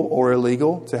 legal or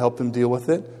illegal, to help them deal with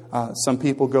it. Some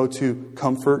people go to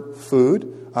comfort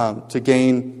food to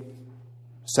gain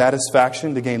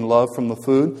satisfaction, to gain love from the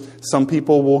food. Some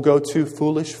people will go to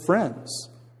foolish friends.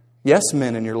 Yes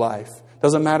men in your life.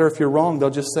 Doesn't matter if you're wrong. They'll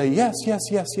just say, yes, yes,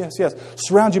 yes, yes, yes.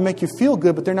 Surround you, make you feel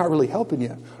good, but they're not really helping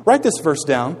you. Write this verse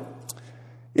down.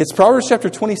 It's Proverbs chapter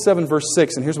 27, verse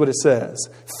 6, and here's what it says.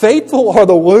 Faithful are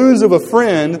the wounds of a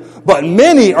friend, but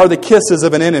many are the kisses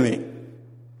of an enemy.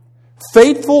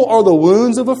 Faithful are the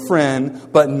wounds of a friend,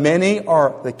 but many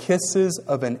are the kisses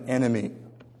of an enemy.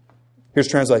 Here's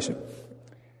translation.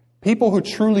 People who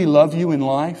truly love you in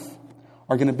life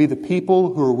are going to be the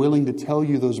people who are willing to tell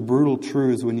you those brutal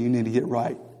truths when you need to get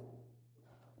right.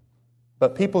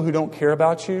 But people who don't care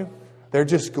about you, they're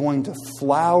just going to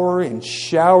flower and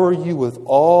shower you with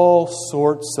all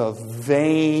sorts of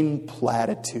vain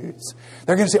platitudes.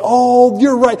 They're going to say, oh,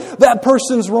 you're right, that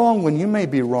person's wrong, when you may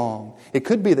be wrong. It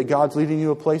could be that God's leading you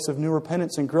to a place of new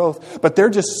repentance and growth, but they're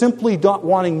just simply not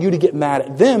wanting you to get mad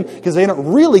at them because they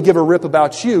don't really give a rip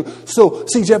about you. So,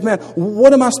 see, Jeff, man,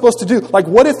 what am I supposed to do? Like,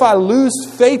 what if I lose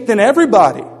faith in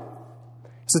everybody?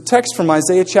 It's a text from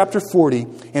Isaiah chapter 40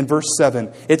 and verse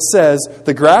 7. It says,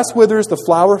 the grass withers, the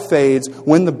flower fades,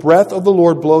 when the breath of the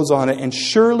Lord blows on it, and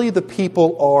surely the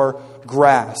people are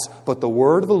grass, but the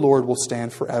word of the Lord will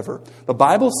stand forever. The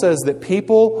Bible says that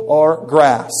people are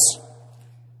grass.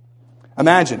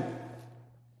 Imagine,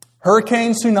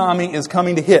 hurricane tsunami is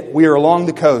coming to hit. We are along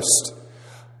the coast.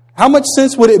 How much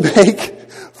sense would it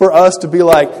make for us to be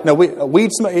like, no,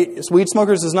 weed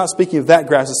smokers is not speaking of that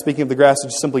grass, it's speaking of the grass that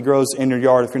just simply grows in your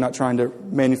yard if you're not trying to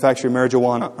manufacture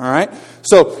marijuana, all right?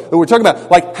 So we're talking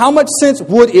about, like, how much sense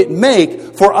would it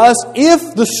make for us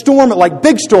if the storm, like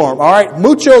big storm, all right,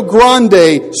 mucho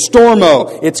grande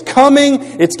stormo, it's coming,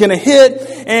 it's going to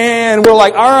hit, and we're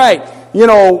like, all right, you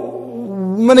know,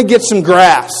 I'm going to get some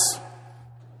grass. I'm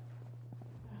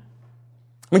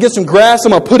going to get some grass.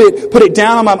 I'm going to put it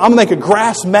down. I'm going to make a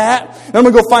grass mat. And I'm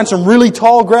going to go find some really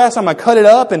tall grass. I'm going to cut it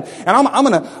up. And I'm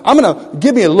going to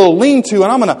give me a little lean-to.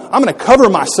 And I'm going to cover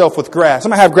myself with grass. I'm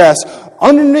going to have grass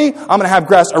under me. I'm going to have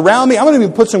grass around me. I'm going to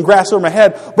even put some grass over my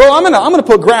head. Bro, I'm going to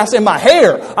put grass in my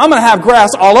hair. I'm going to have grass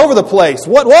all over the place.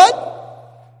 What?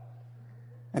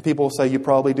 And people will say, you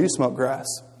probably do smoke grass.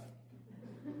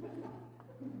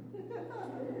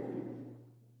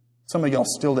 Some of y'all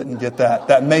still didn't get that.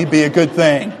 That may be a good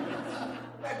thing.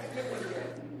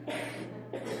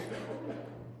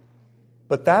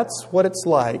 But that's what it's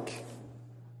like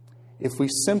if we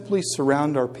simply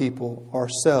surround our people,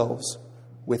 ourselves,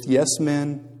 with yes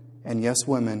men and yes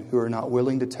women who are not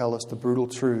willing to tell us the brutal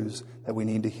truths that we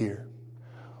need to hear.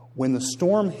 When the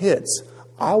storm hits,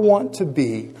 I want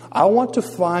to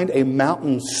find a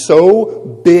mountain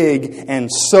so big and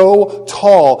so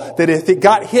tall that if it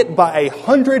got hit by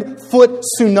 100-foot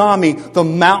tsunami, the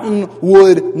mountain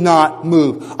would not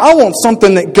move. I want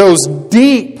something that goes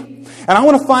deep. And I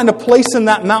want to find a place in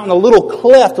that mountain, a little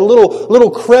cleft, a little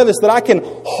crevice that I can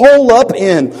hole up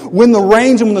in when the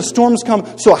rains and when the storms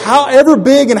come. So however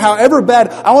big and however bad,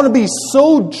 I want to be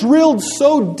so drilled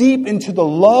so deep into the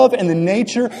love and the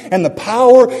nature and the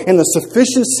power and the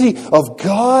sufficiency of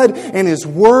God and His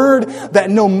Word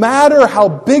that no matter how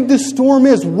big the storm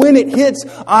is, when it hits,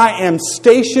 I am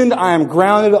stationed, I am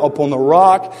grounded upon the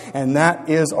rock, and that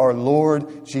is our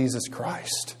Lord Jesus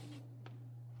Christ.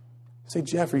 Say,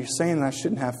 Jeff, are you saying that I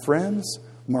shouldn't have friends?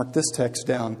 Mark this text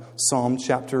down. Psalm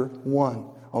chapter 1.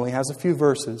 Only has a few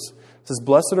verses. It says,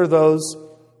 blessed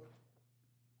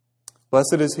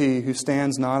is he who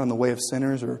stands not in the way of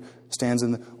sinners, or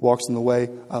walks in the way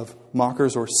of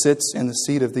mockers, or sits in the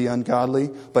seat of the ungodly.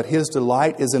 But his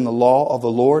delight is in the law of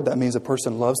the Lord. That means a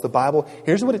person loves the Bible.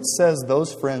 Here's what it says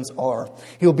those friends are.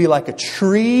 He'll be like a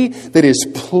tree that is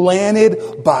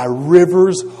planted by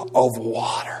rivers of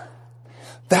water.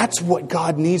 That's what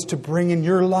God needs to bring in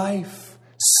your life.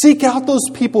 Seek out those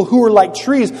people who are like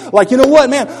trees. Like, you know what,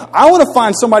 man? I want to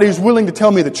find somebody who's willing to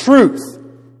tell me the truth.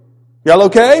 Y'all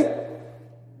okay?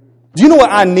 Do you know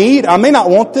what I need? I may not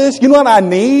want this. You know what I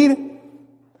need?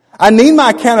 I need my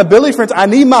accountability friends. I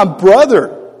need my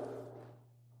brother.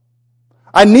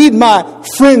 I need my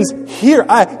friends here.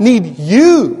 I need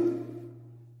you.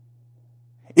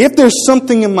 If there's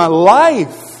something in my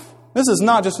life, this is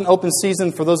not just an open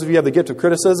season for those of you who have the gift of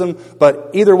criticism,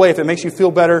 but either way, if it makes you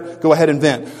feel better, go ahead and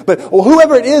vent. But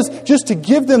whoever it is, just to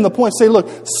give them the point, say, look,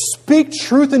 speak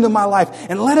truth into my life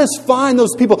and let us find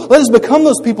those people. Let us become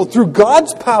those people through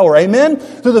God's power, amen?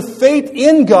 Through the faith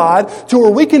in God to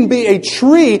where we can be a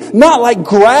tree, not like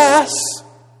grass.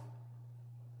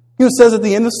 You know, it says at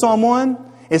the end of Psalm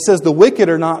 1, it says the wicked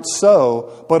are not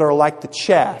so, but are like the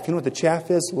chaff. You know what the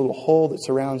chaff is? A little hole that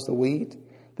surrounds the wheat.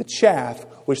 The chaff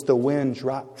which the wind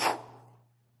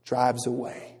drives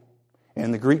away. And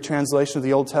in the Greek translation of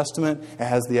the Old Testament, it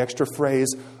has the extra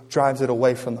phrase, drives it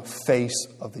away from the face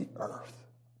of the earth.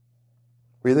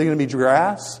 We're either going to be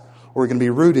grass or we're going to be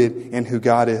rooted in who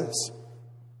God is.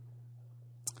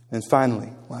 And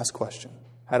finally, last question.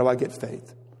 How do I get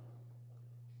faith?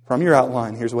 From your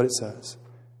outline, here's what it says.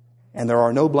 And there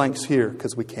are no blanks here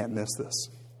because we can't miss this.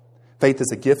 Faith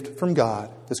is a gift from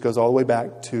God. This goes all the way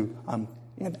back to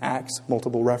in Acts,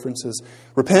 multiple references.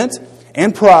 Repent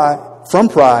and from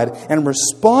pride and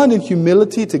respond in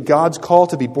humility to God's call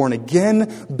to be born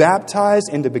again, baptized,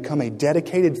 and to become a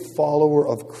dedicated follower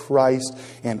of Christ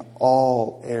in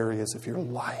all areas of your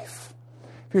life.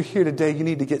 If you're here today, you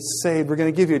need to get saved. We're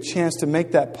going to give you a chance to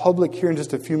make that public here in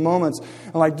just a few moments.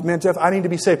 And like, man, Jeff, I need to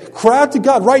be saved. Cry out to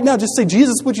God right now. Just say,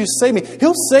 Jesus, would you save me?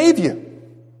 He'll save you.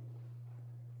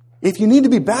 If you need to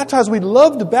be baptized, we'd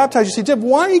love to baptize you. Say, Jeff,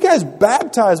 why are you guys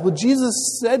baptized? Well,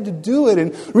 Jesus said to do it.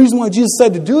 And the reason why Jesus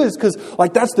said to do it is because,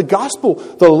 like, that's the gospel.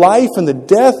 The life and the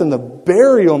death and the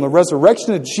burial and the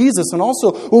resurrection of Jesus. And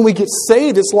also, when we get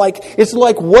saved, it's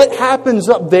like what happens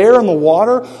up there in the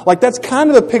water. Like, that's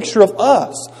kind of a picture of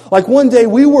us. Like, one day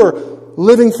we were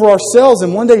living for ourselves.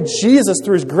 And one day Jesus,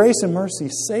 through His grace and mercy,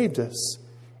 saved us.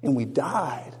 And we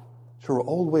died to our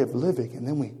old way of living. And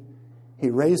then He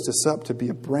raised us up to be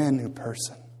a brand new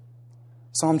person.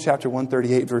 Psalm chapter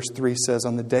 138 verse 3 says,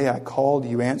 on the day I called,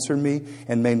 you answered me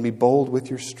and made me bold with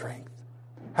your strength.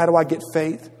 How do I get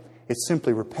faith? It's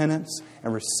simply repentance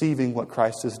and receiving what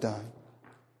Christ has done.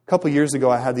 A couple years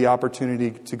ago, I had the opportunity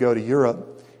to go to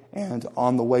Europe. And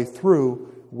on the way through,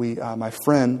 my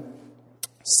friend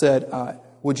said,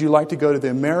 would you like to go to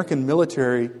the American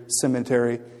military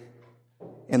cemetery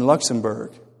in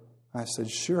Luxembourg? I said,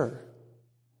 sure.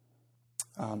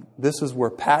 This is where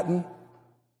Patton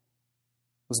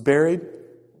was buried.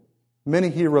 Many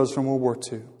heroes from World War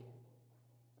II.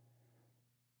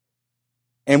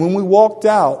 And when we walked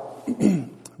out,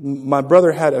 my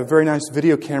brother had a very nice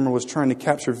video camera, was trying to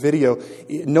capture video.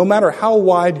 No matter how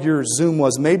wide your zoom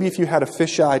was, maybe if you had a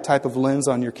fisheye type of lens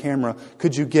on your camera,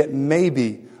 could you get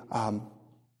maybe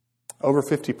over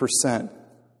 50%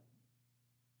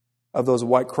 of those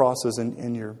white crosses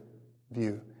in your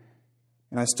view?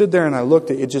 And I stood there and I looked,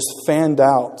 it just fanned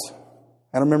out.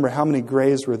 I don't remember how many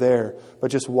graves were there, but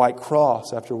just white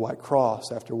cross after white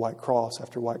cross after white cross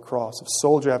after white cross of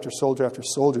soldier after soldier after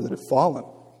soldier that had fallen.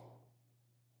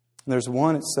 And there's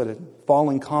one, it said, a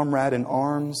fallen comrade in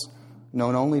arms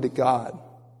known only to God.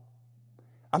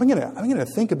 I'm going to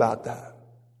think about that.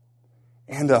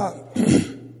 And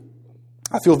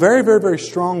I feel very, very, very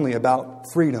strongly about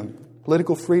freedom,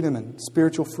 political freedom and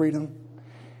spiritual freedom.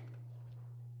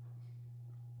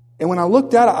 And when I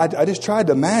looked at it, I just tried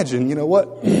to imagine, you know,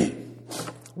 what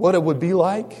it would be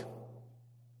like.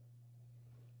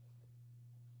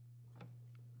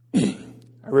 I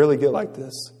rarely get like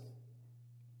this.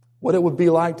 What it would be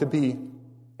like to be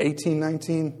 18,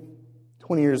 19,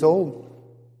 20 years old.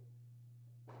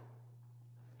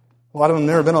 A lot of them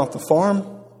never been off the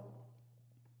farm.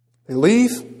 They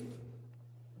leave.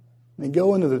 They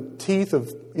go into the teeth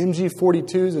of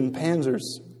MG-42s and Panzers.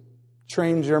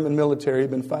 Trained German military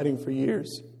had been fighting for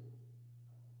years.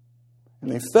 And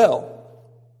they fell.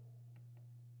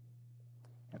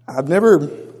 I've never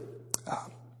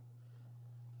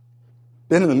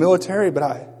been in the military, but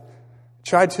I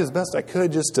tried to as best I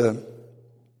could just to,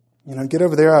 get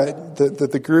over there.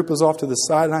 The group was off to the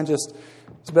side, and I just,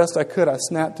 as best I could, I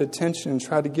snapped attention and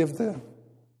tried to give the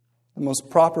most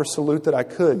proper salute that I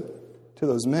could to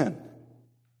those men.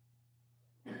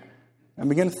 I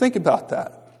began to think about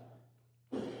that.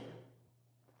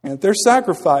 And their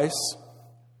sacrifice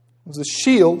was a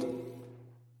shield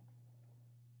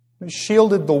that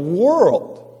shielded the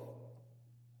world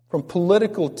from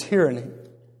political tyranny.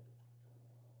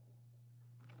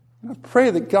 And I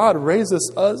pray that God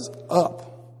raises us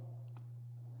up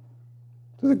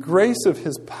to the grace of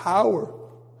His power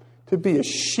to be a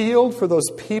shield for those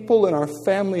people in our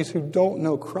families who don't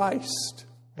know Christ.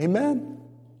 Amen?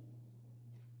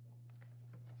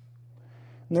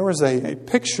 And there was a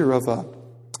picture of a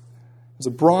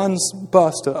bronze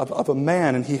bust of a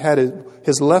man, and he had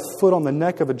his left foot on the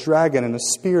neck of a dragon and a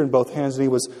spear in both hands, and he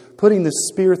was putting the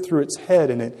spear through its head,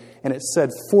 and it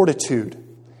said, "Fortitude."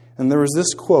 And there was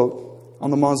this quote on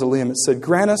the mausoleum. It said,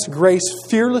 "Grant us grace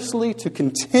fearlessly to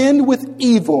contend with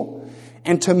evil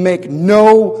and to make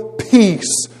no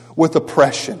peace with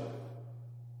oppression."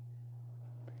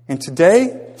 And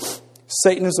today,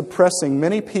 Satan is oppressing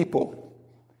many people.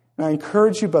 And I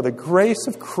encourage you by the grace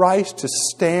of Christ to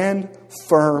stand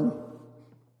firm.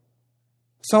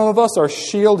 Some of us, our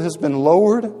shield has been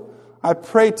lowered. I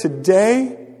pray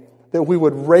today that we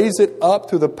would raise it up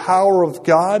through the power of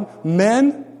God.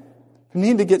 Men who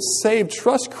need to get saved,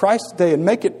 trust Christ today and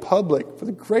make it public for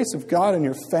the grace of God in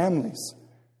your families.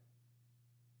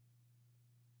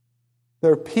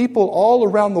 There are people all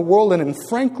around the world and in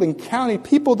Franklin County,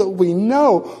 people that we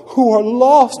know who are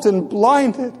lost and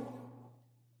blinded.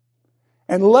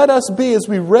 And let us be, as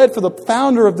we read for the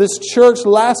founder of this church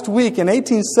last week in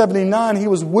 1879, he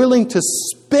was willing to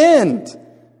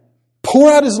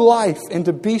pour out his life and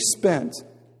to be spent.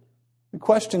 The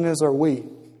question is, are we?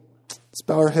 Let's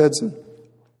bow our heads and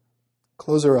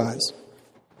close our eyes.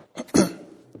 This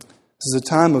is a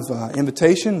time of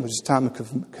invitation, which is a time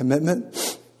of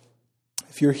commitment.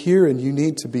 If you're here and you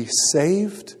need to be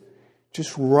saved,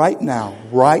 just right now,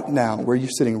 where you're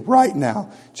sitting right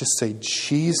now, just say,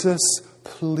 "Jesus,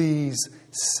 please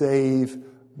save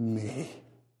me."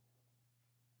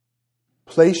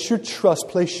 Place your trust,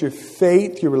 place your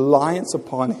faith, your reliance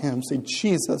upon Him. Say,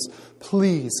 "Jesus,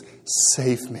 please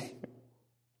save me.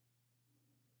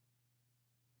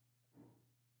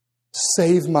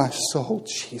 Save my soul,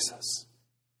 Jesus."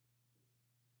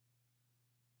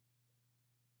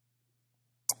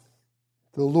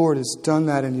 The Lord has done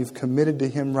that and you've committed to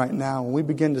Him right now. When we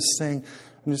begin to sing,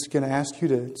 I'm just going to ask you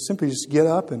to simply just get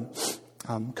up and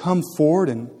come forward,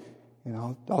 and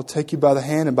I'll take you by the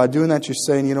hand. And by doing that, you're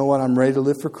saying, "You know what? I'm ready to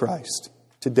live for Christ.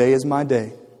 Today is my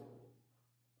day.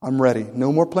 I'm ready.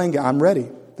 No more playing games. I'm ready.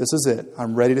 This is it.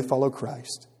 I'm ready to follow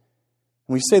Christ."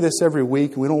 And we say this every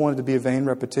week, and we don't want it to be a vain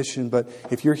repetition, but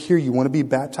if you're here, you want to be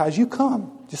baptized, you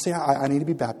come. Just say, I need to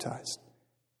be baptized.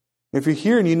 If you're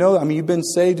here and you've been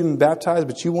saved and baptized,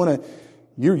 but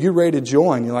you're ready to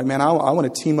join. You're like, "Man, I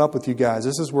want to team up with you guys.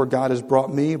 This is where God has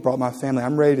brought me, brought my family.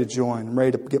 I'm ready to join. I'm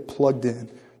ready to get plugged in."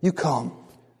 You come.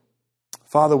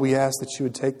 Father, we ask that you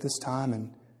would take this time and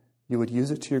you would use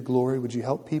it to your glory. Would you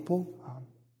help people,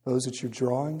 those that you're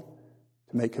drawing,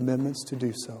 to make commitments to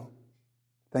do so?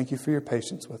 Thank you for your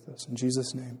patience with us. In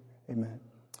Jesus' name, amen.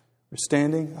 We're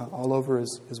standing all over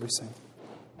as we sing.